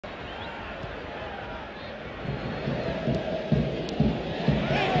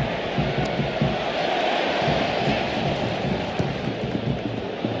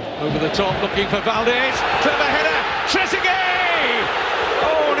Over the top, looking for Valdez. Clever header. Trezeguet!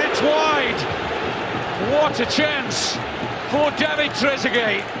 Oh, and it's wide. What a chance for David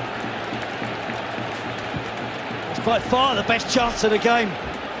Trezeguet. It's by far the best chance of the game.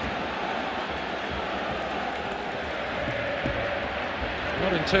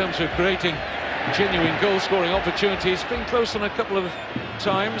 Not in terms of creating genuine goal-scoring opportunities. Been close on a couple of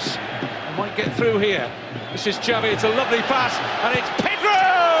times. Might get through here. This is Xavi. It's a lovely pass, and it's Pedro!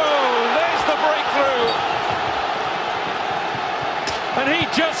 There's the breakthrough. And he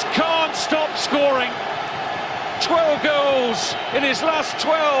just can't stop scoring. 12 goals in his last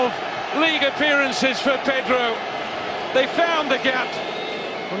 12 league appearances for Pedro. They found the gap,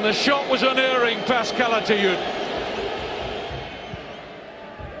 and the shot was unerring past Calatayud.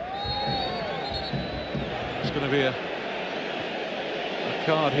 It's going to be a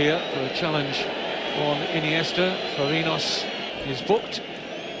card here for a challenge on Iniesta. Farinos is booked.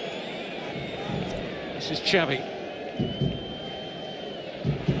 This is Xavi.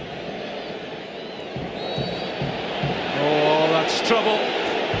 Oh, that's trouble.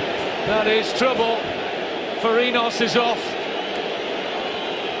 That is trouble. Farinos is off.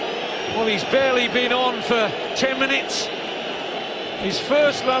 Well, he's barely been on for 10 minutes. His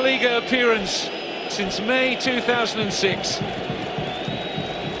first La Liga appearance since May 2006.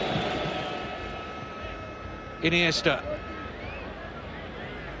 Iniesta.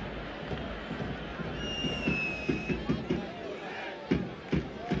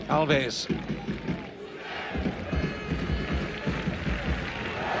 Alves.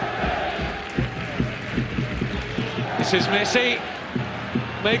 This is Messi.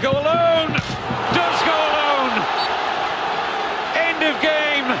 May go alone. Does go alone. End of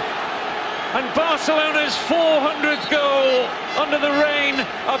game. And Barcelona's 400th goal under the reign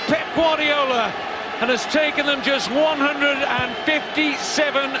of Pep Guardiola, and has taken them just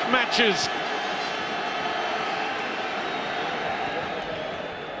 157 matches.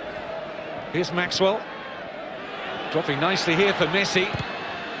 Here's Maxwell, dropping nicely here for Messi.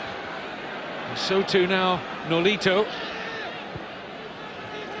 And so too now Nolito.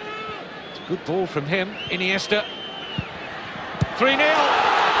 It's a good ball from him. Iniesta. 3-0.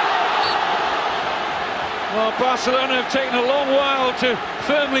 Well, Barcelona have taken a long while to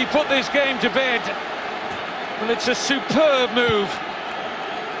firmly put this game to bed. Well, it's a superb move.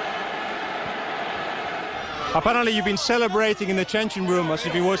 Apparently you've been celebrating in the changing room as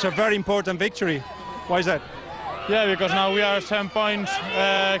if it was a very important victory. Why is that? Yeah, because now we are 7 points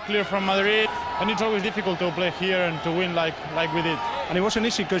clear from Madrid, and it's always difficult to play here and to win like we did. And it wasn't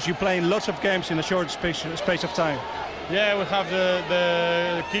easy because you play lots of games in a short space of time. Yeah, we have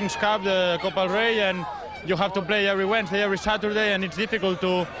the King's Cup, the Copa del Rey, and you have to play every Wednesday, every Saturday, and it's difficult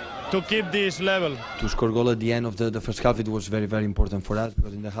to keep this level. To score goal at the end of the first half, it was very, very important for us,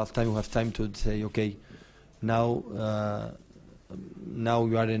 because in the half-time we have time to say, okay, now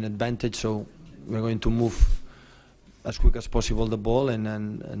we are in advantage, so we're going to move as quick as possible the ball and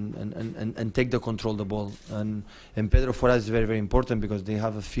take the control of the ball. And Pedro for us is very, very important, because they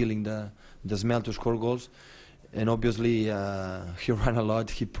have a feeling, the smell to score goals. And obviously he ran a lot,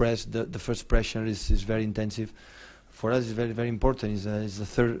 he pressed, the first pressure is very intensive. For us it's very, very important. He's the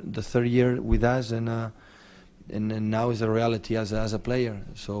third year with us, and now is a reality as a player.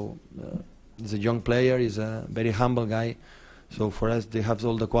 So he's a young player, he's a very humble guy. So for us they have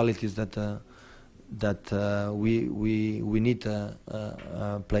all the qualities that we need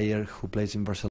a player who plays in Barcelona.